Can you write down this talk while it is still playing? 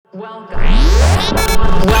Welcome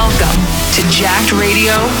to Jacked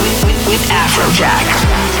Radio with Afrojack.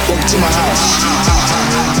 Welcome to my house.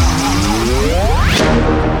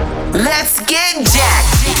 Let's get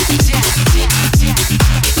jacked.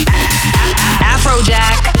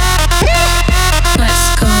 Afrojack.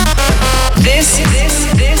 Let's go. This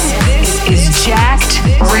is Jacked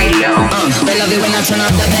Radio. They love it when I turn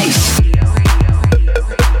up the bass.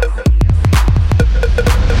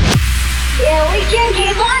 Yeah, we can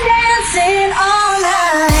keep on dancing all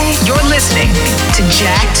night. You're listening to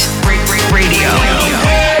Jacked Radio.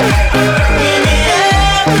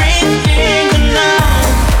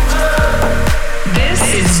 This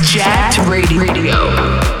is Jacked Radio.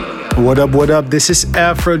 What up, what up? This is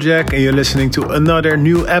Afrojack, and you're listening to another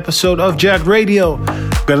new episode of Jacked Radio.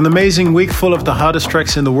 Got an amazing week full of the hottest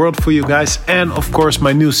tracks in the world for you guys, and of course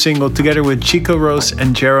my new single together with Chico Rose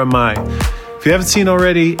and Jeremiah. If you haven't seen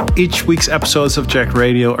already, each week's episodes of Jacked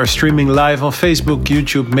Radio are streaming live on Facebook,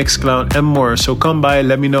 YouTube, Mixcloud, and more. So come by,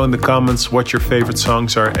 let me know in the comments what your favorite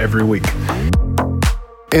songs are every week.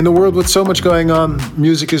 In a world with so much going on,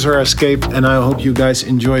 music is our escape, and I hope you guys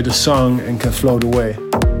enjoy the song and can float away.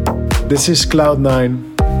 This is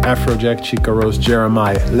Cloud9, Afrojack, Chico Rose,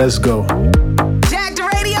 Jeremiah. Let's go. Jacked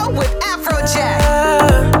Radio with Afrojack.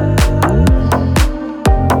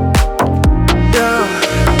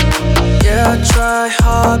 I tried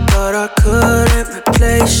hard, but I couldn't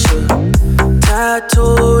replace you.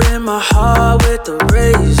 Tattooed in my heart with a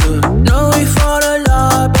razor. Know we fought a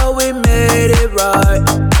lot, but we made it right.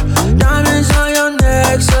 Diamonds on your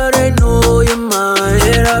neck, so they know you're mine.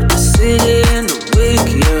 Hit up the city in a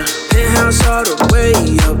week, yeah. Penthouse all the way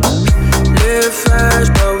up. Live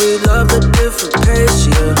fast, but we love a different pace,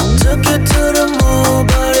 yeah. Took it to the moon,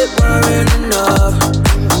 but it weren't enough.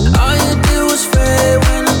 All you did was fade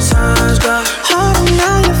when the times got harder.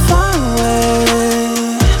 Now you're far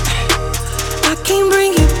away. I can't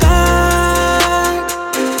bring you back.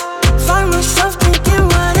 Find myself thinking,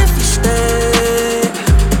 what if you stayed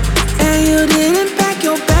and you didn't pack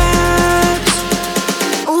your bags?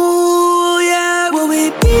 Ooh yeah, will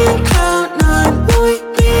we be in Cloud9? Will we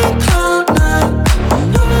be in Cloud9?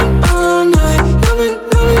 Loving all night, loving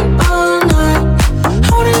all night.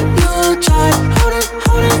 Holding you tight, holding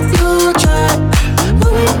you tight.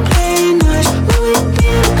 Will we play nice? Will we be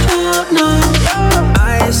in Cloud9? I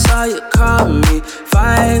saw you call me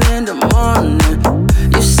 5 in the morning.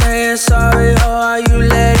 You saying sorry, or are you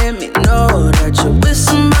letting me know that you're with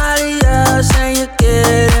somebody else and you're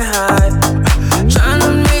getting high? Tryna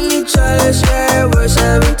make me jealous, yeah, it works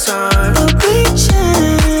every time. But we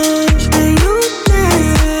change, and you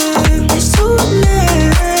think it's too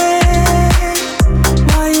late.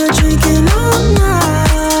 While you're drinking all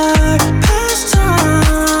night, past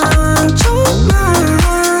time, your mind.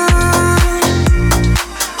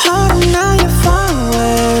 Harder now, you're far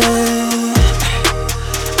away.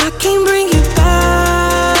 I can't bring you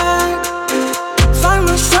back. Find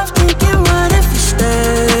myself thinking, what if you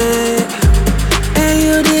stayed and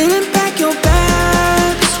you didn't pack your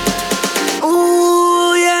bags?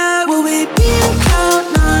 Ooh yeah, will we be in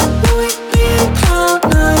Cloud9? Will we be in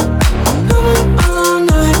Cloud9? Loving all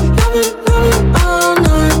night, loving all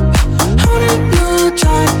night. Holding you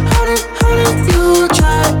tight, holding you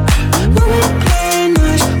tight. Will we play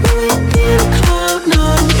nice? Will we be in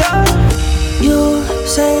Cloud9? You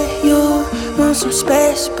say you want some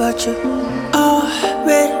space, but you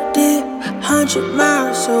already 100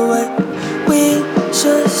 miles away. We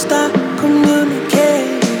should stop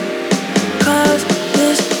communicating, 'cause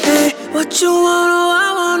this ain't what you want or I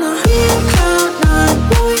wanna. Be in Cloud9,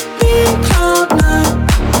 will we be in Cloud9?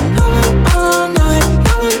 Loving all night,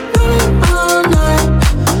 loving all night.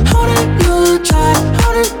 Holding you tight,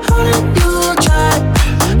 holding you tight.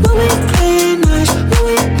 Will we play nice? Will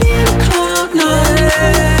we be in Cloud9?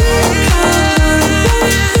 Cloud9, will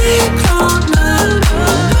we be in Cloud9?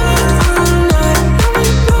 All night,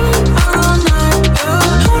 loving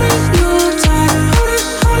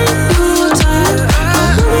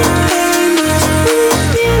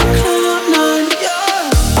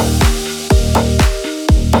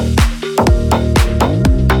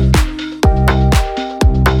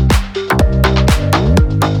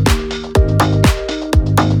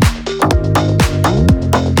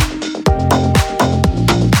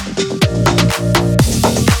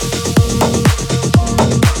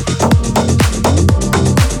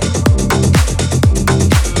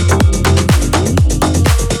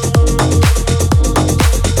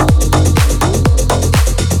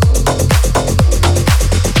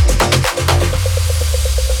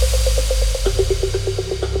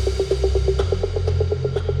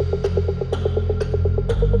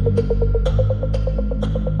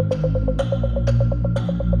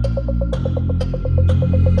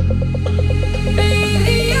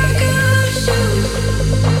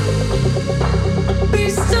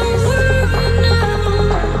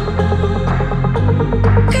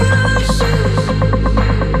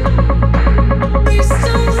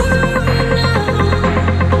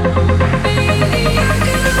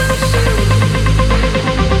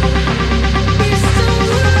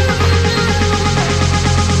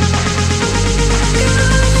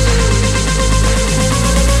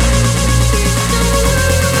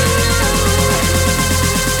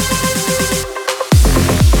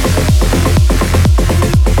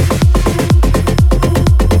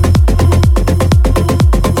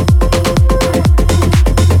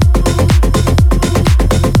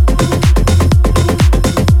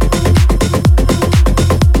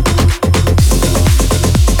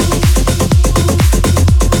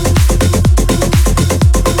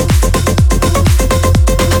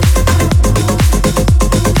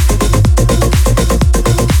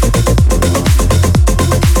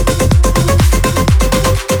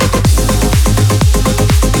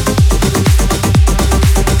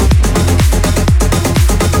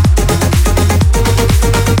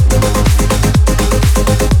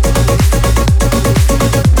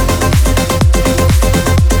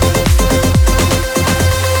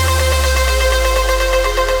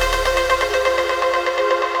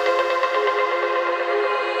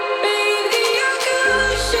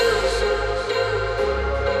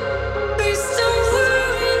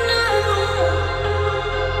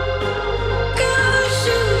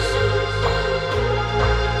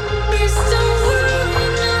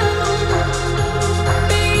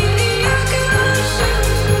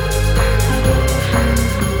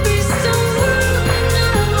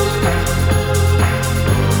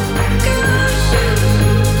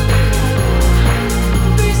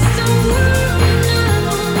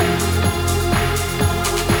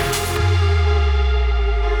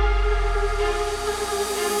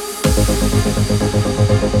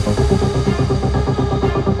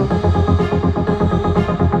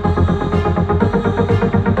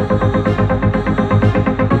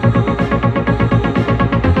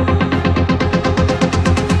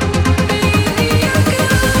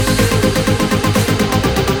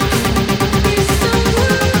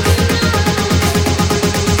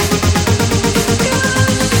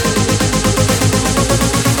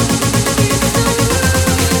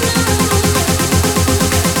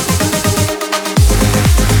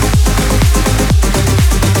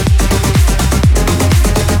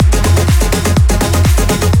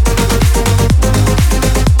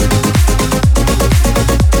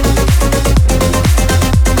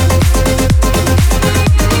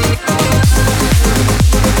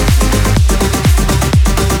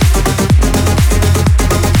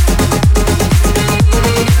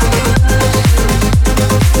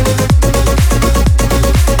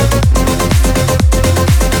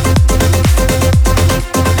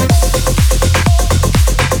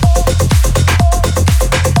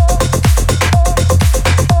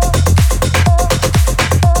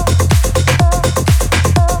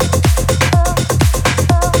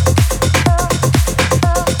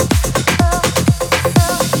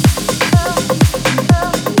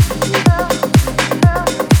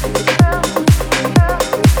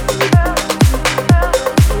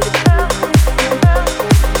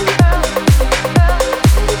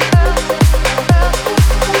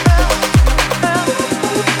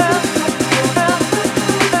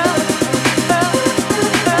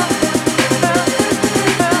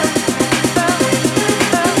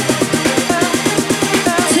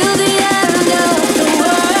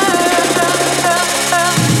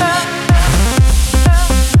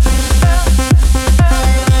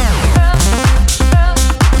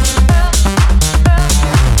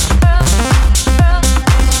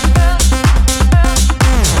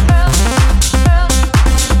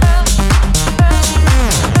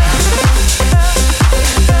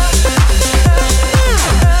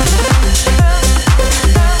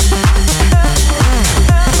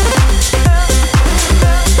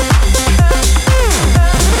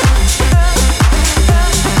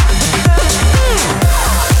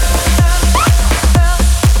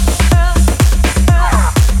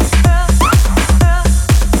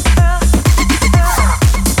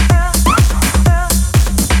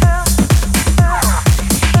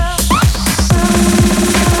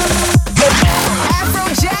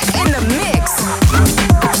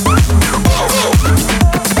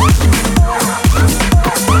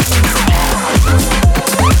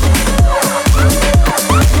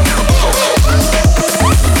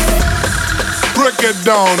it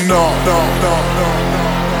down now.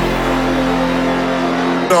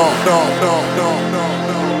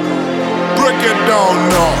 Break it down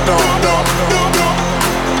now.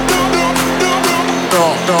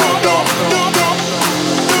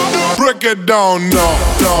 Break it down now.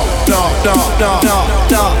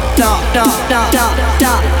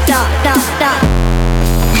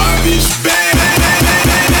 My bitch bad.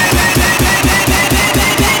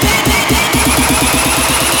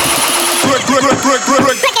 Break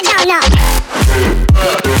it down now.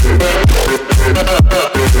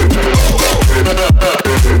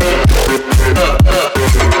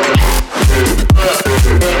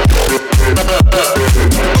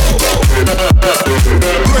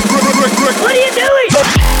 What are you doing?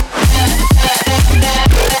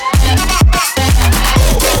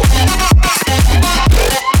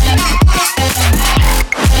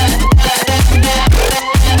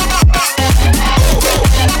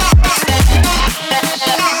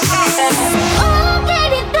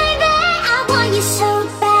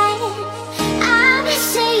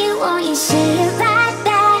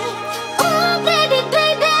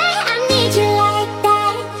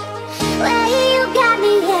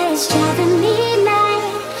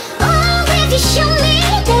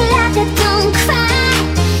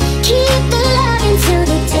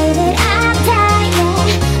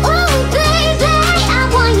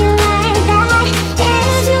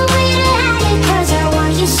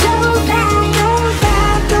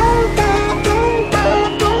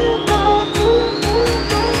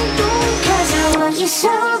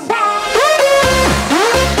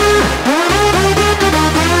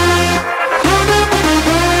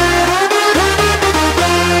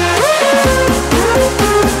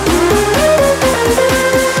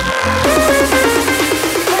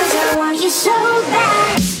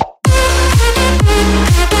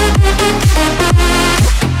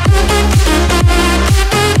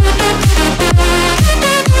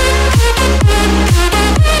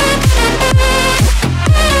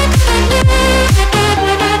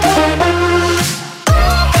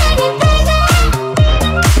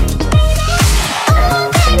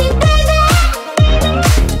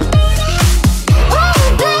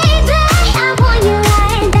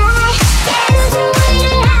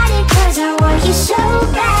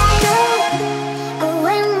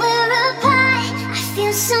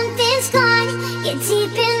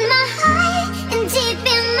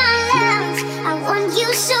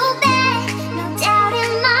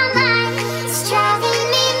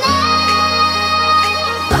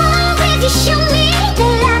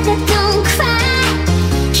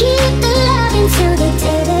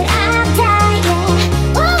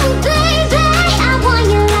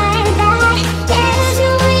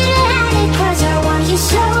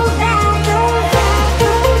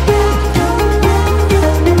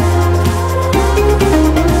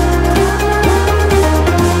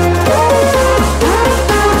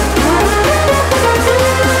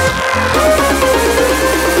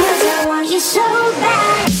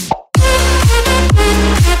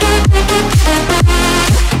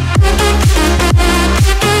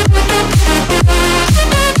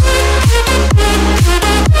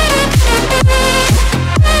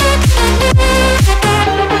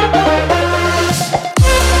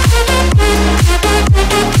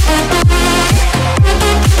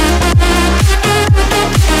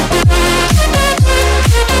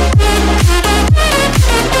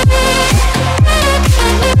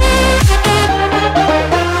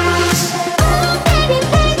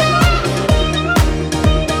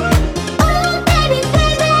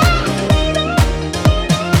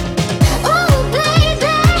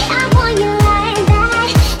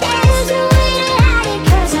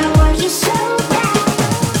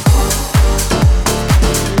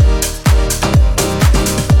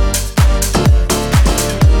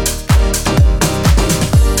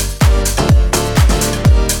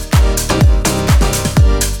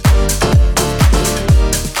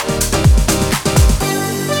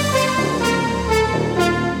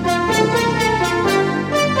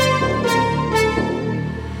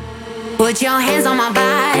 Put your hands on my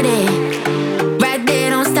body. Right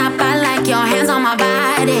there, don't stop. I like your hands on my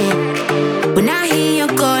body. When I hear you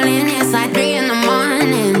calling, it's like 3 in the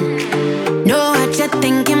morning. Know what you're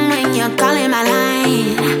thinking when you're calling my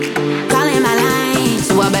line. Calling my line.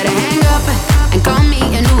 So I better hang up and call me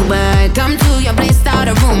an Uber. Come to your place, start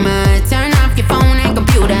a rumor. Turn off your phone and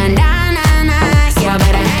computer. Nah, nah, nah. Yeah, I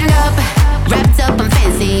better hang up. Wrapped up and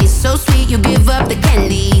fancy. So sweet, you give up the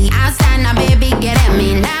candy. Outside now, baby, get at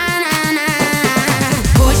me. Nah, nah, nah.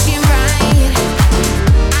 Pushing right.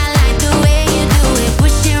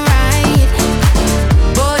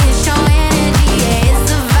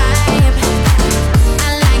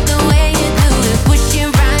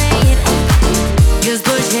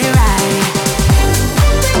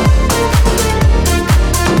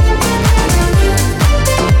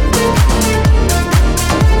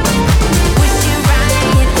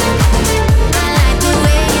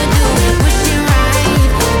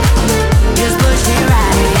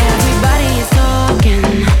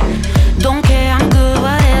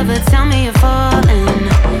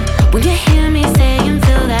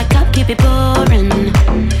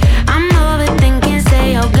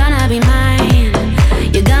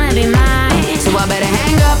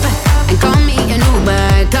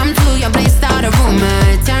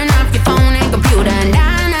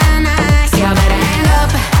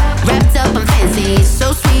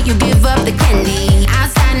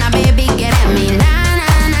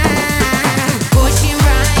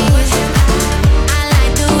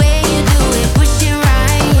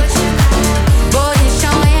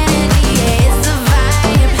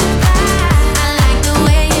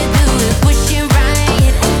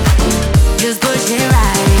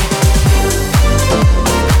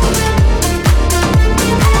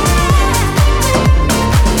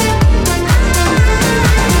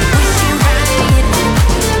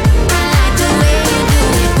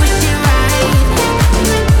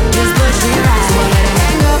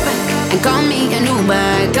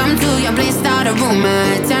 a rumor.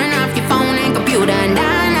 Turn off your phone and computer.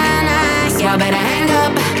 Nah, nah, nah. Y'all better hang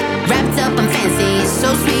up. Wrapped up and fancy.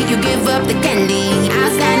 So sweet, you give up the candy.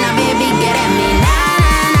 Outside now, baby, get at me. Nah,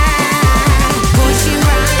 nah, nah. Push it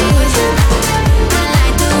right. I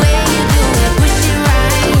like the way you do it. Push it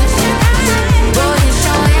right. Boy, you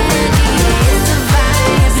show energy. Yeah, it's a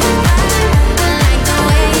vibe. I like the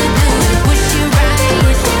way you do it. Push it right.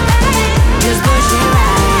 Just push it right.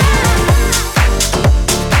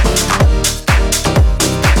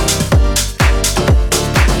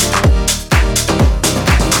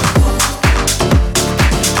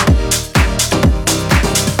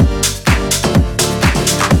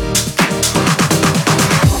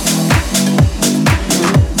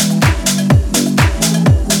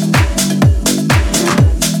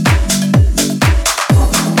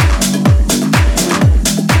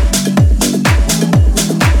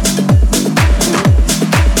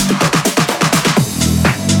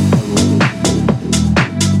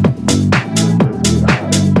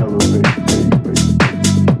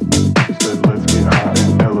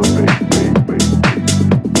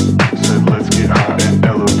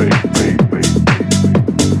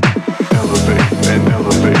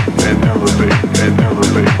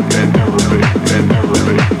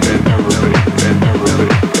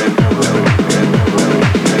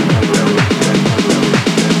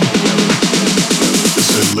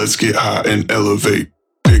 Let's get high and elevate.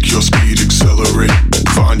 Pick your speed, accelerate.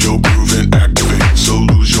 Find your groove and activate. So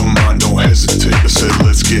lose your mind, don't hesitate. I said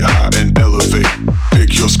let's get high and elevate.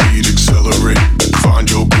 Pick your speed, accelerate. Find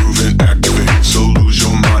your groove and activate. So lose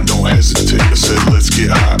your mind, don't hesitate. I said let's get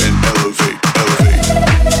high and elevate. Elevate.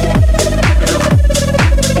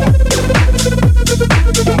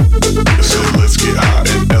 I said let's get high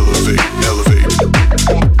and elevate. Elevate.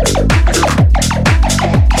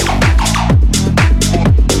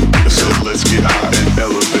 Let's get high and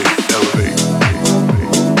elevate, elevate.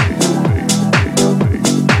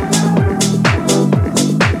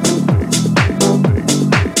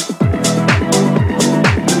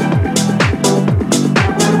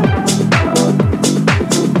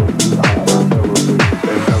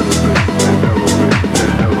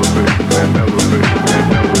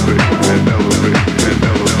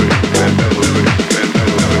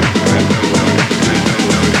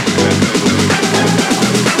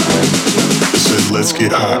 Let's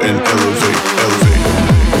get high and elevate, elevate.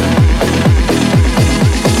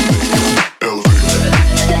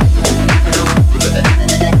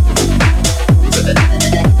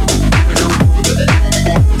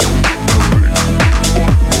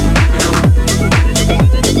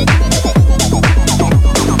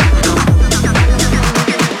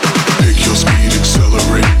 Pick your speed,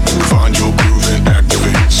 accelerate. Find your groove and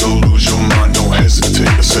activate. So lose your mind, don't hesitate.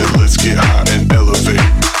 I said let's get high and elevate.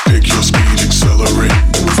 Pick your speed, accelerate.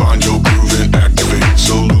 Find your groove and activate.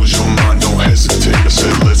 So lose your mind, don't hesitate. I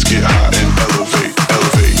said let's get high and elevate,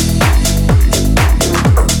 elevate.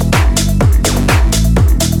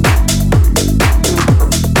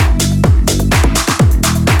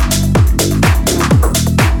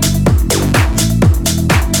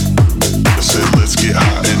 I said let's get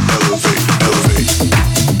high and elevate, elevate.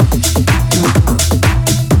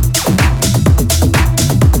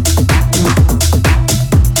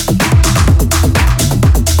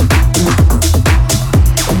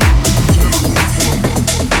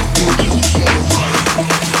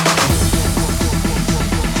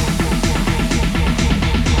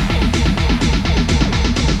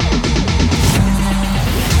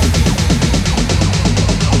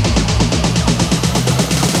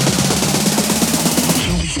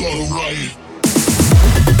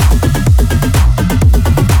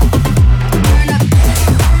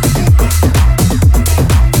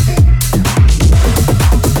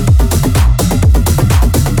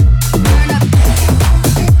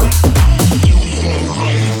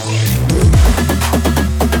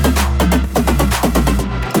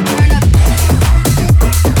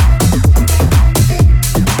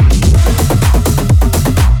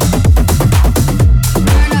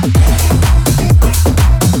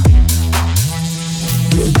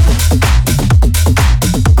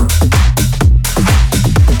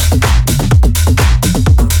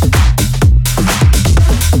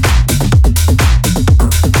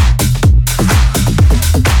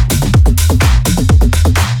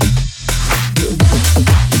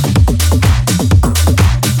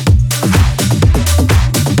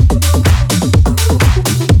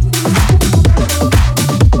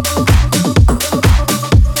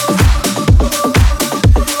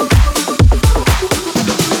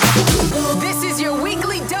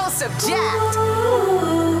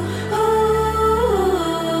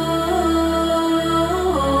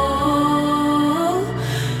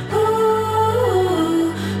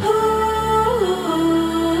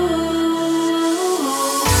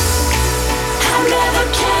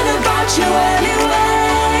 about you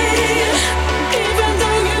anyway. Even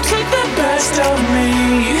though you took the best of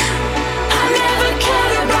me, I never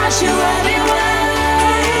cared about you anyway.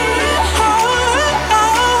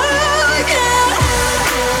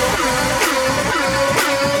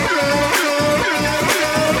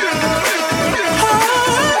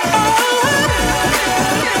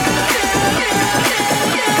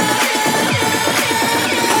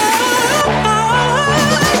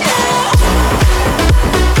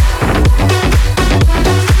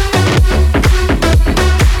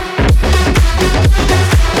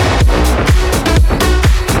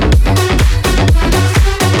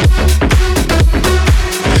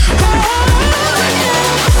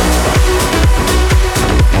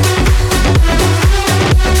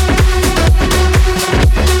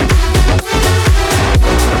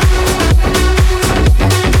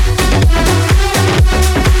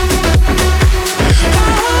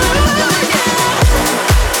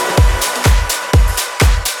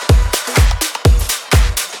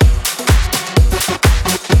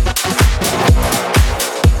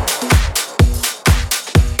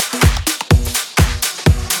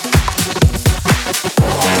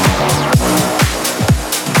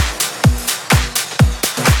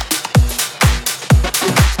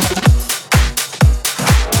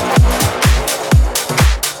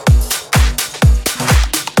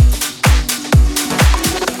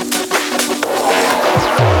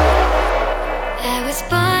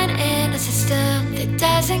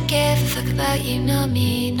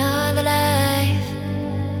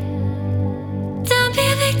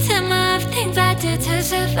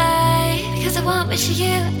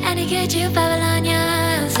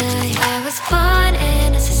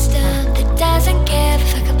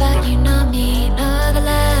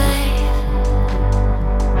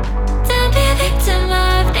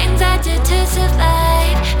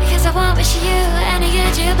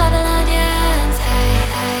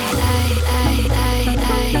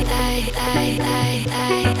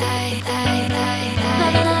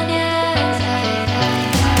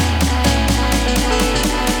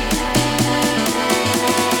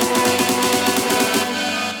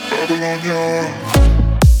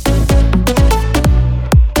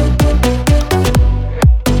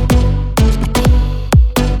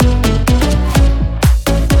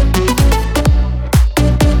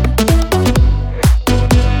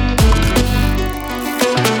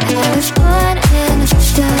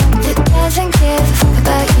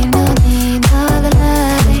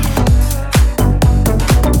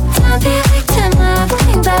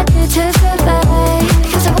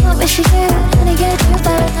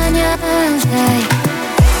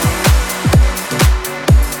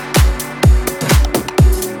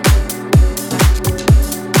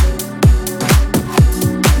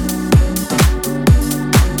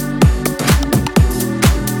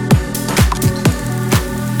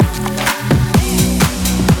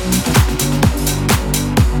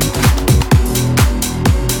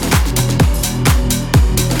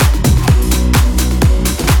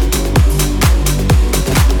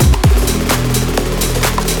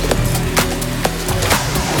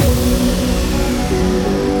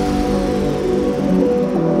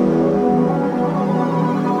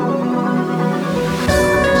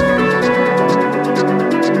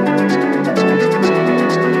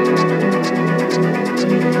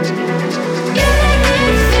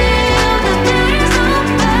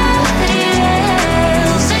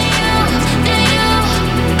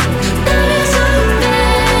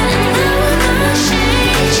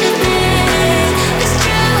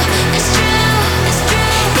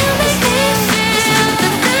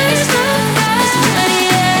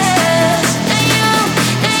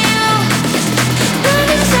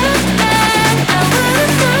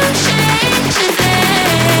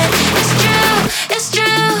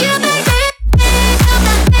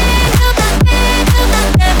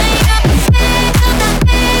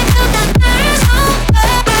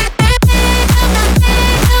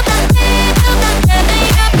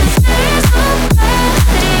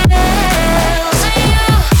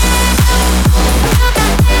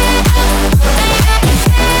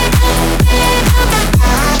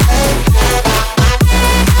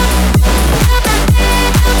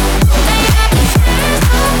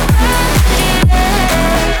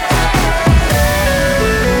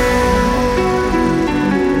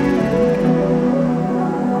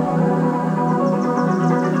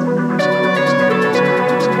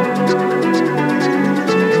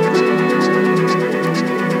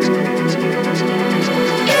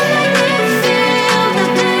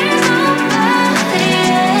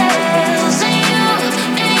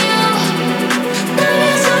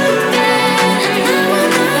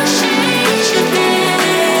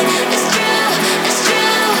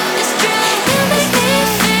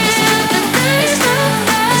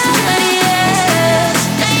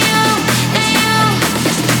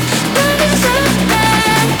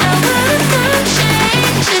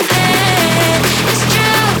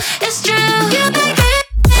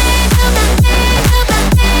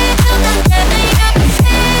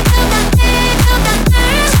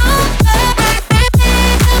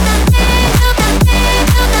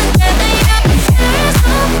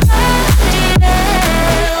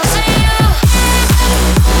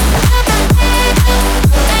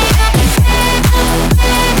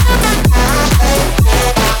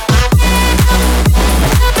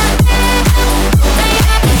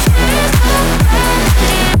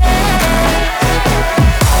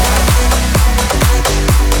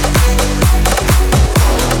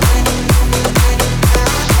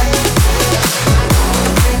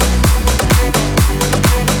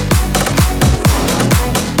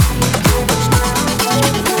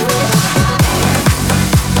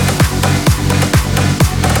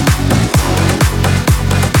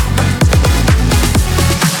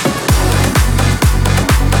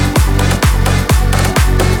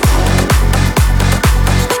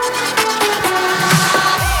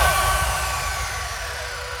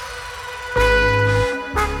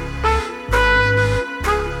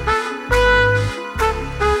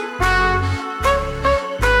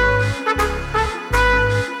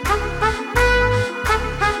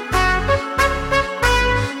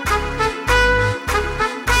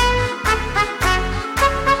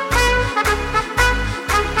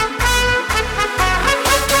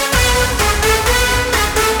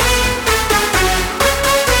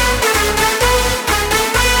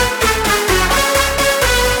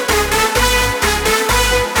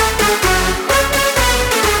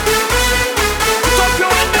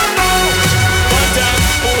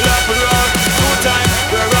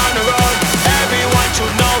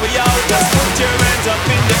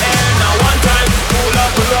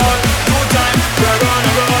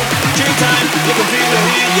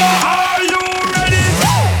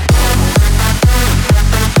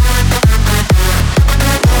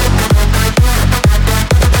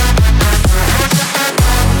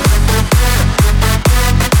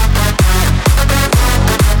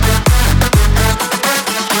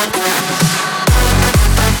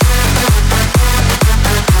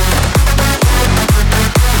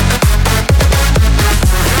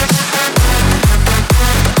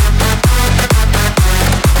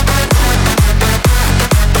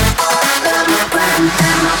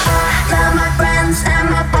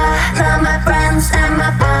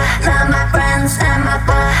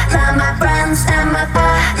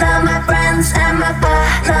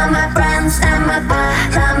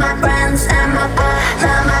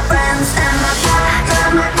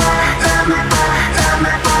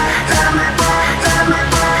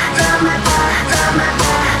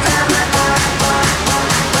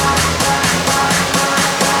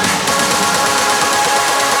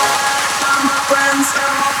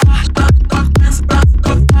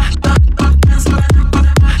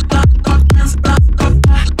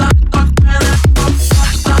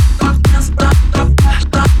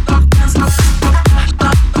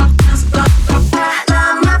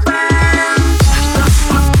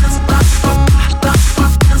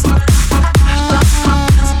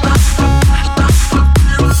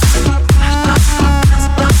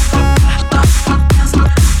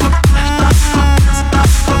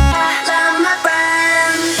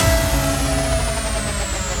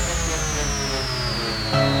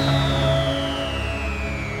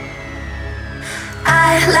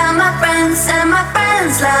 love my friends and my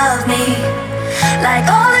friends love me. Like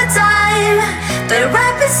all the time, they're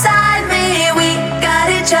right beside me. We got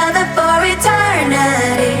each other for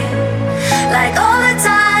eternity. Like all the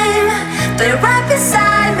time, they're right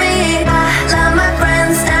beside me. I love my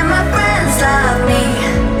friends and my friends love me.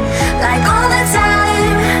 Like all the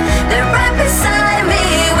time, they're right beside me.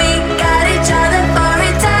 We got each other for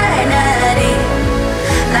eternity.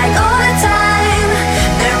 Like all the time,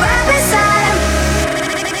 they're right beside me.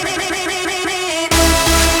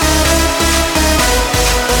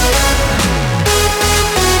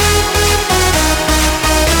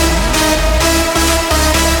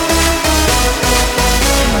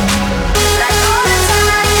 Like all the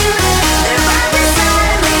time, they're right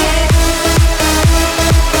beside me.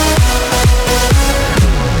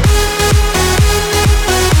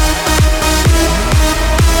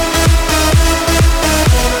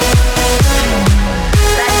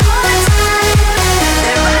 Like all the time,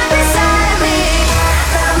 they're right beside me.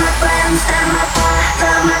 Love my friends and my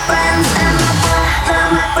love my friends and my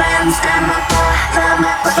love my friends and my love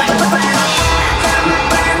my friends. Love my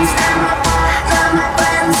friends and my love my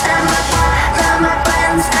friends and my love my friends and my love my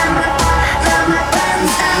friends and my love my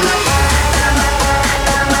friends and my love my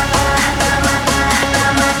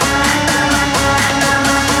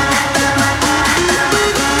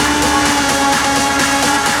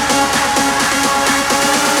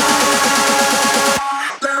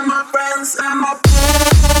friends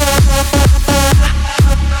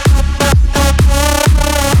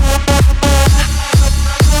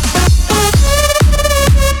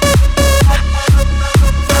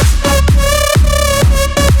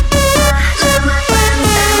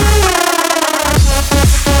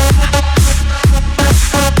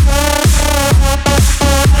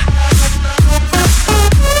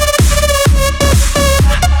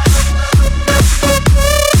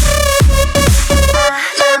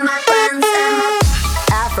love my friends and my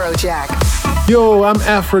Afrojack. Yo, I'm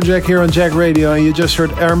Afrojack here on Jack Radio, and you just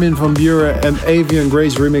heard Armin van Buuren and Avian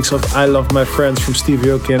Grace remix of I Love My Friends from Stevie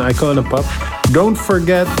Aoki and Icona Pop. Don't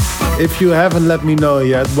forget, if you haven't let me know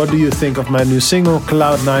yet, what do you think of my new single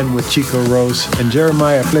Cloud9 with Chico Rose and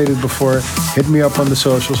Jeremiah? I played it before. Hit me up on the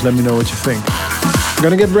socials, let me know what you think. I'm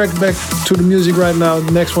gonna get right back to the music right now.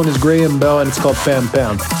 The next one is Graham Bell and it's called Pam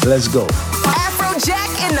Pam. Let's go.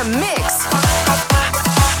 Afrojack in the mix.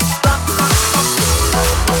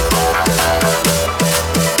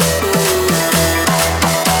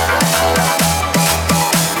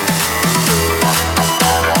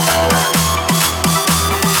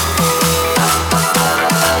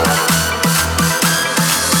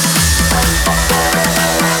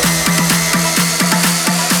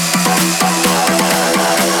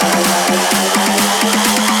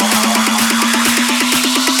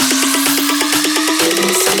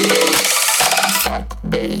 friends.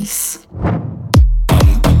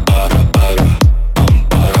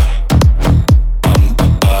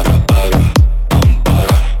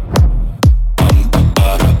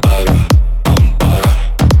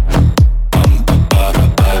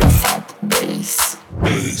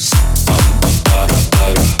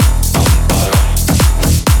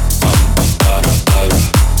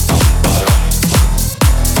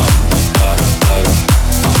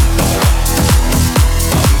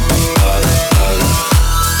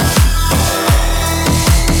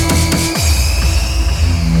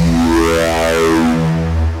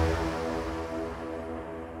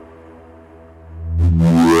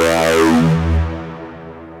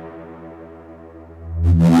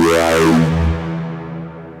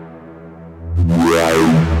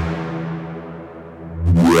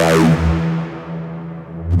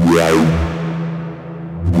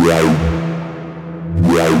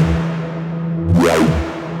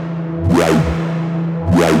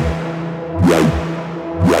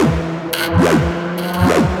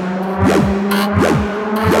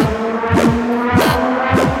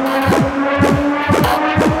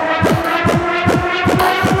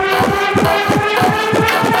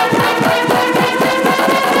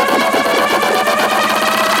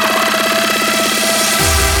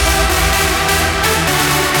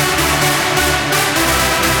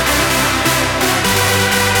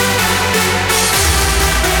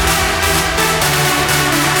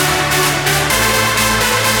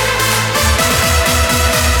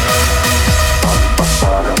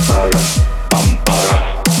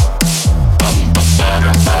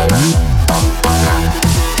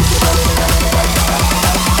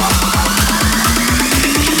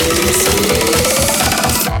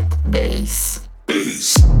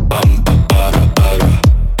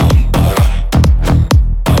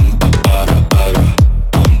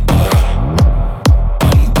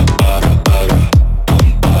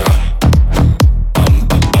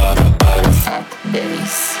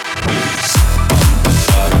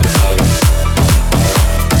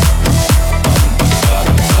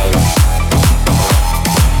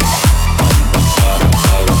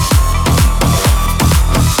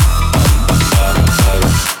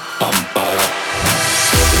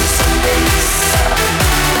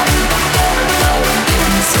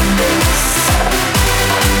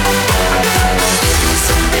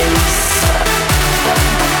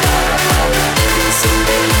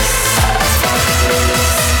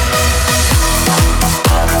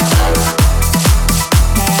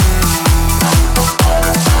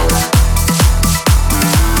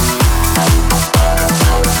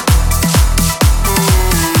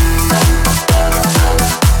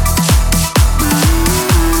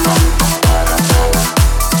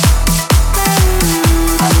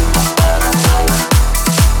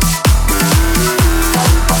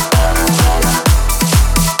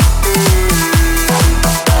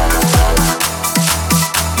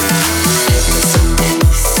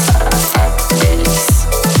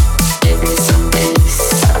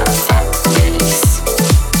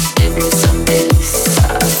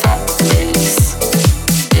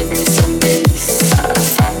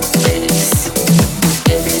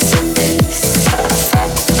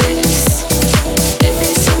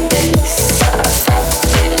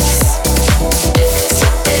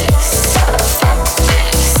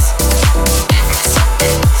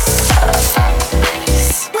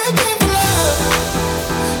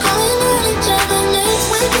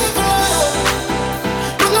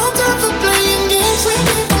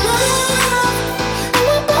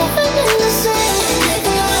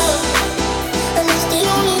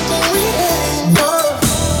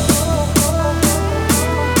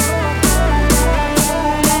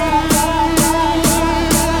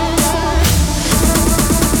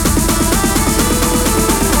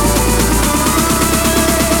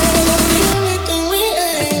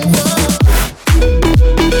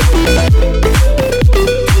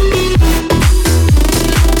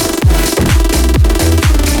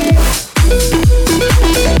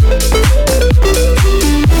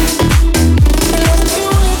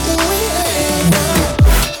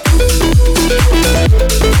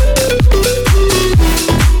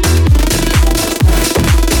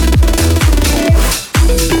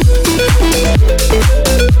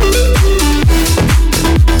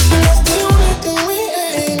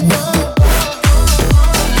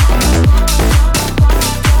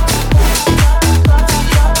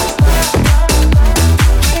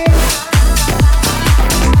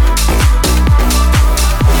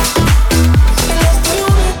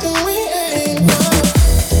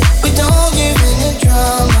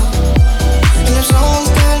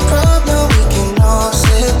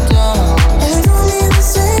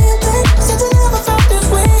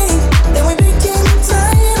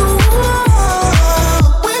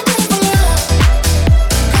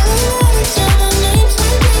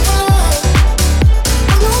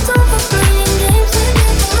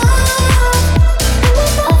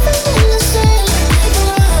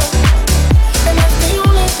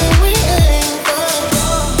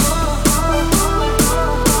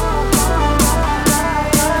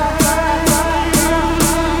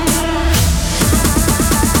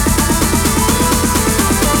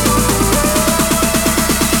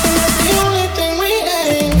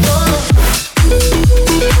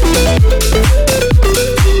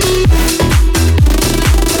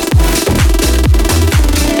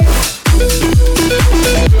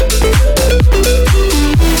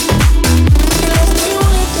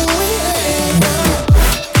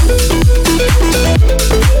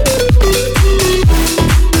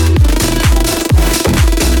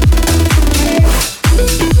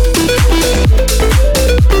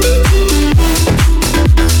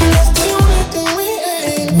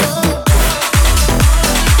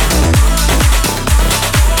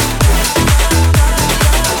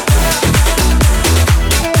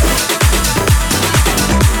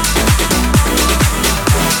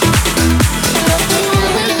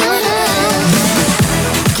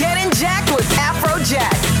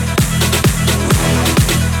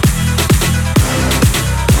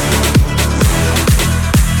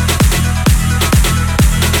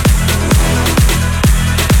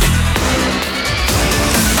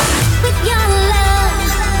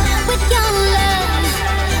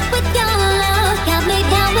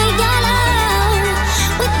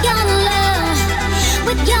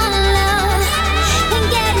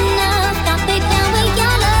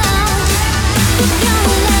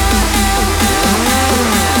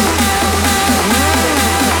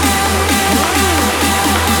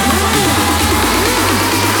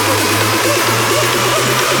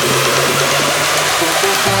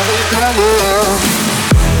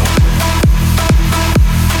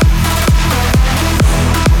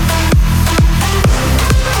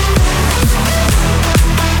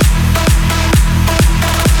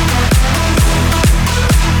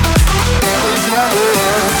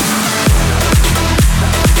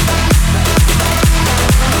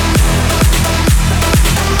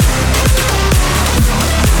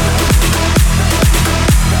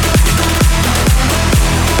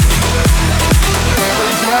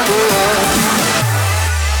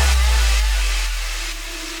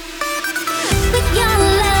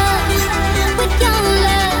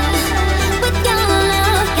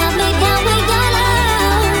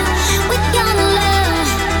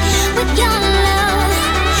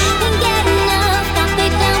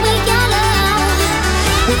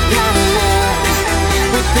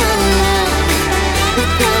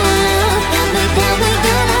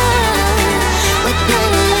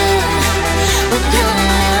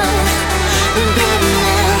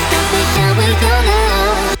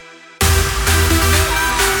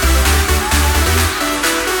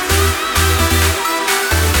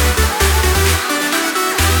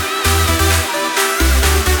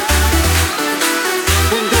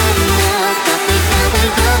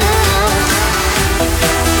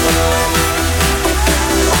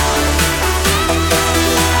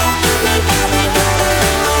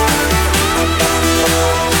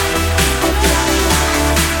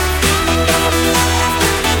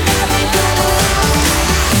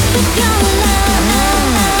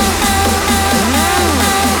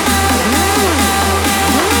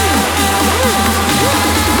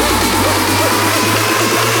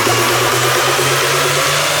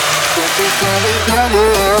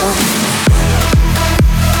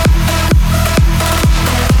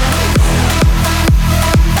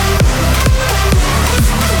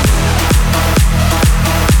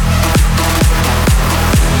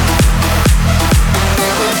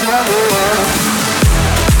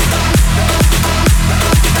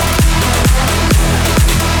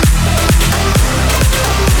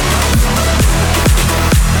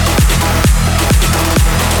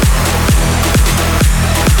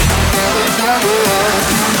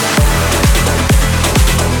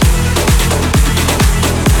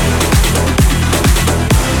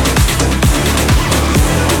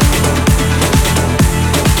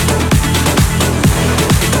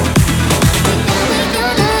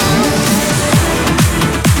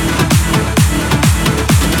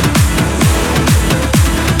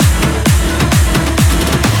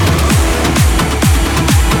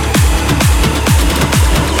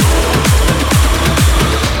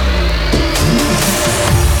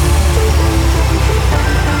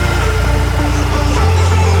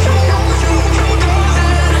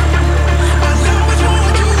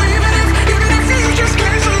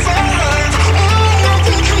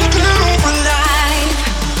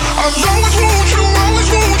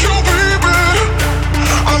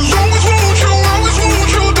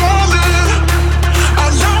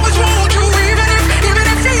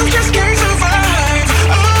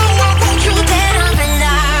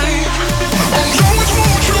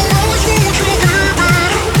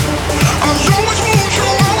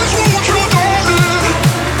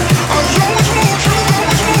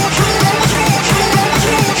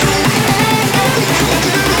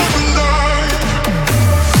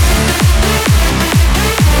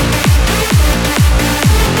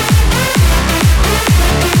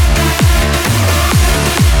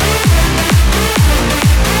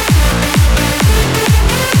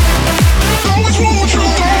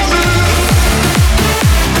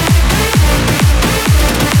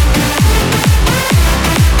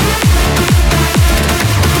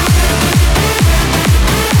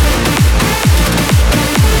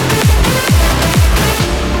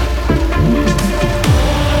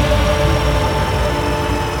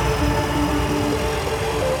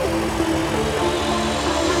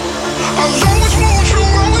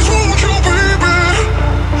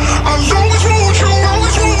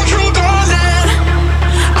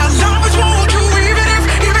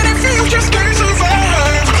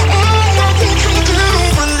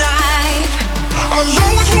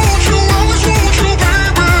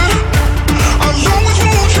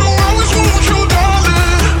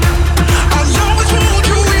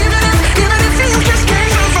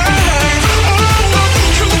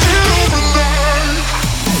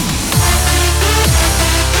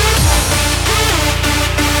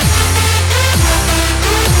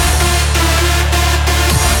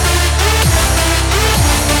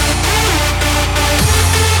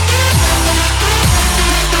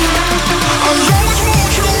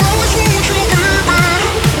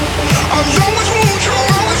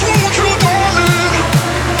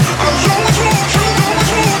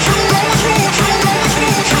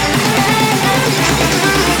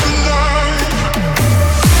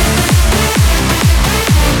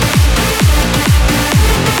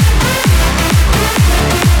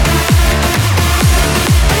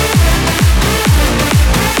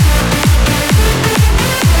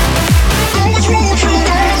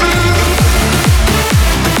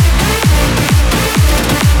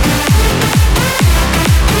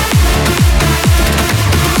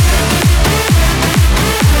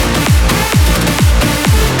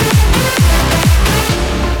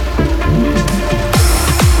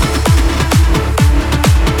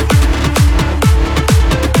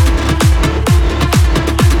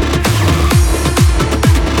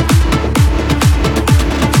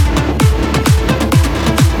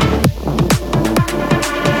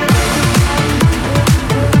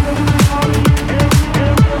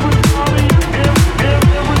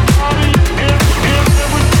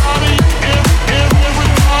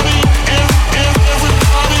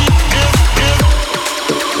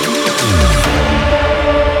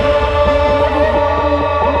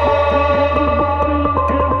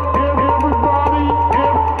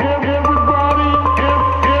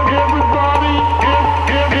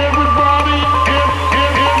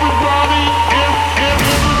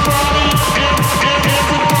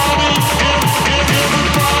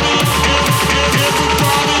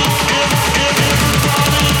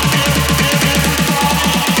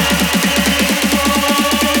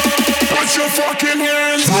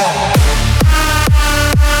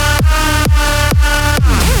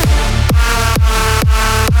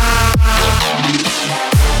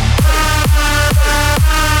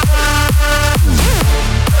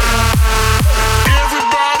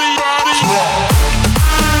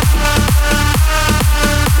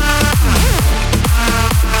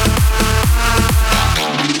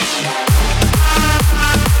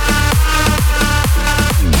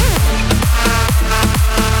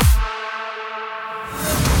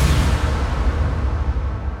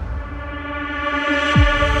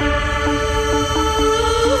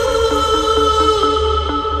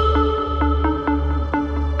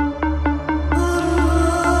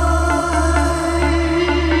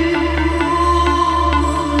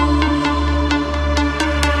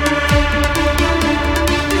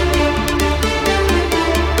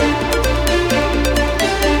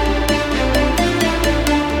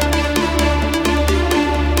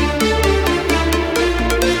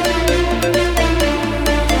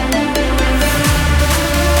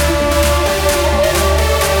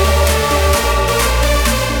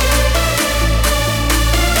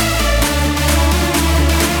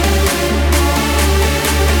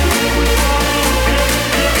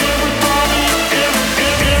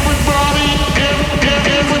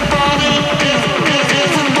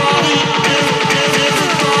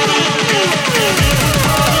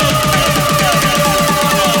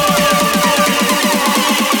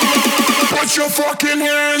 moving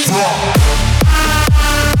hands.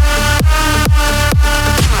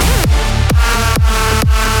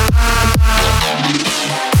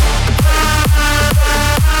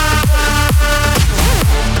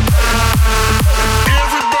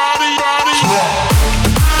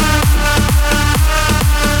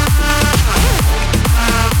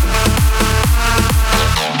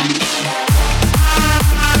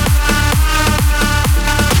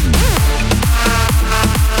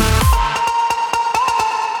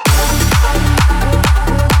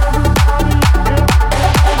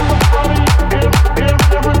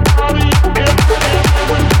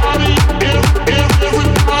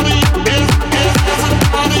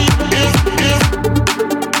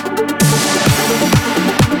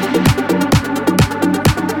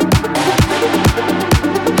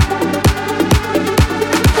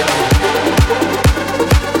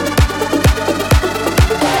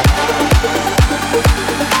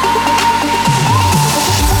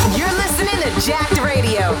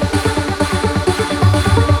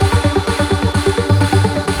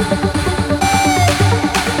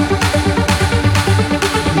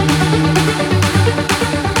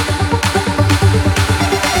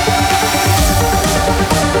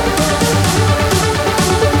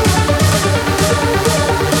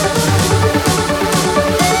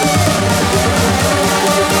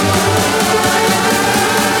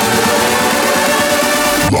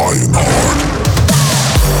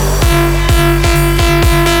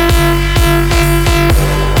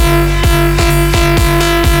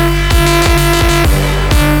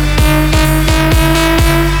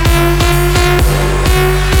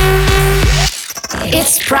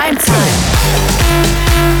 Prime time.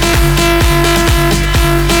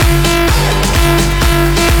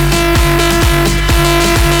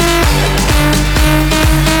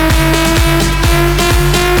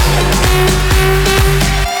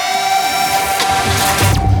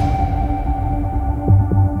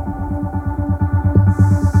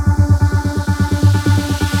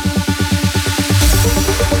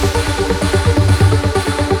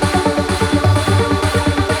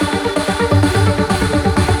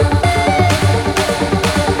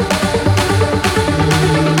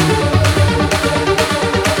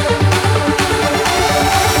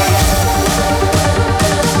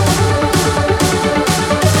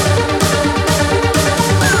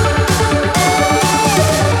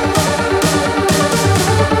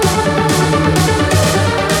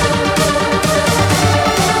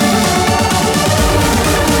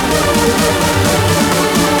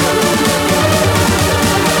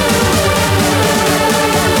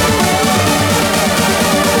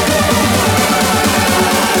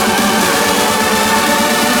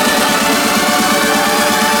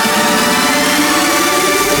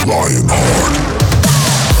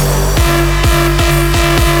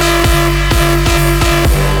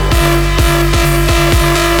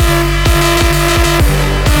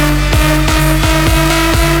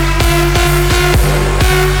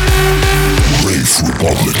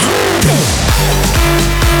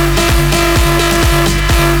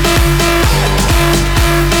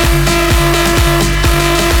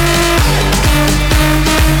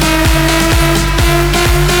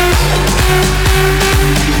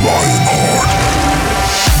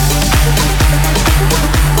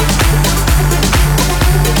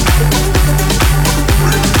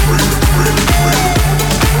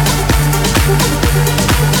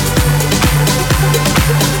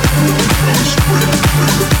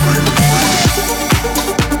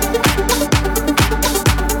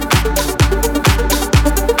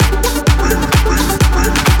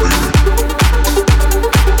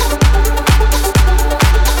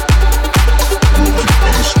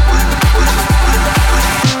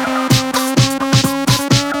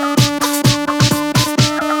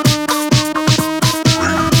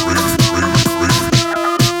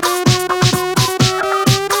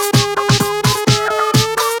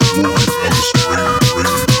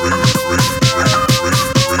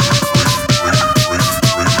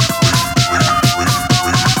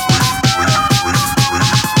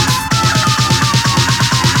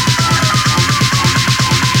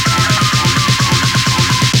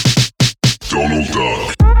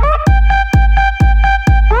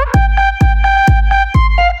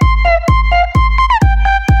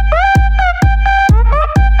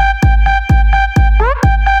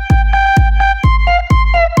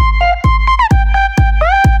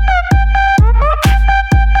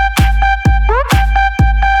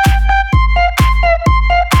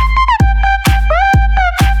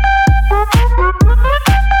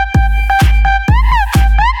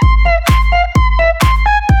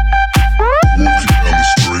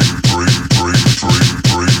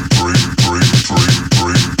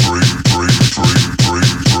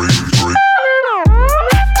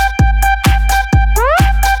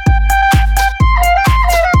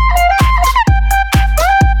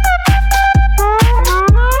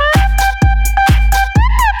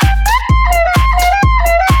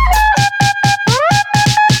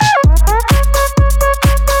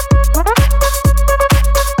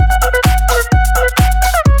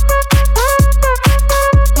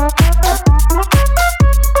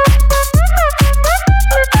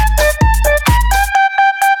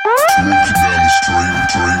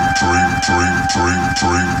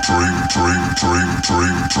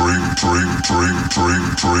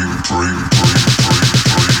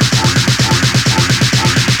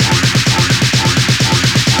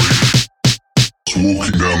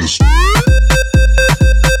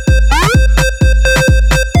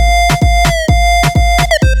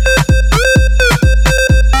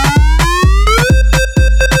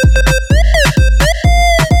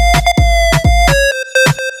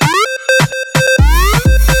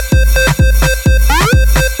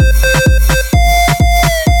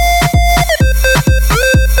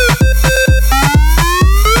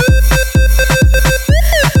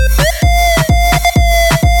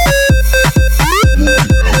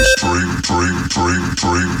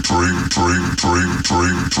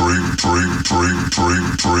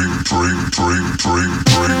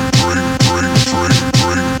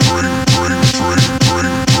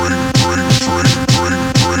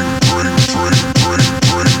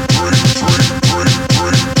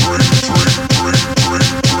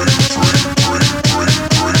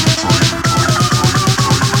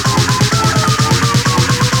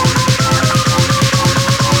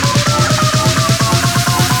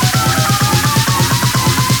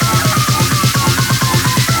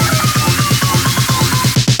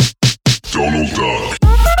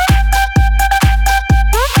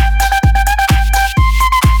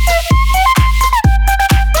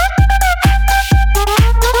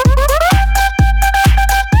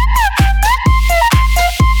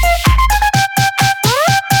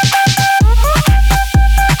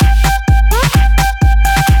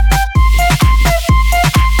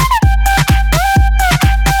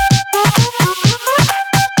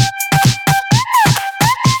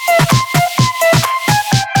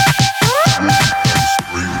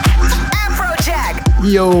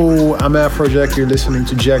 Yo, I'm Afrojack, you're listening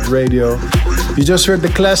to Jack Radio. You just heard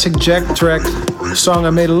the classic Jack track, a song I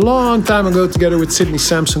made a long time ago together with Sydney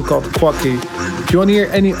Sampson called Quacky. If you want to hear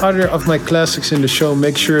any other of my classics in the show,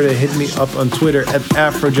 make sure to hit me up on Twitter at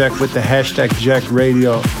Afrojack with the hashtag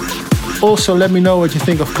JackRadio. Also, let me know what you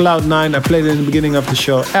think of Cloud9. I played it in the beginning of the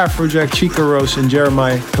show. Afrojack, Chico Rose, and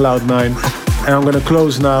Jeremiah, Cloud9. And I'm going to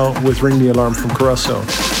close now with Ring the Alarm from Caruso.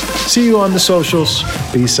 See you on the socials.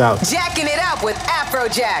 Peace out. Jacking it up with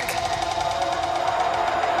Afrojack.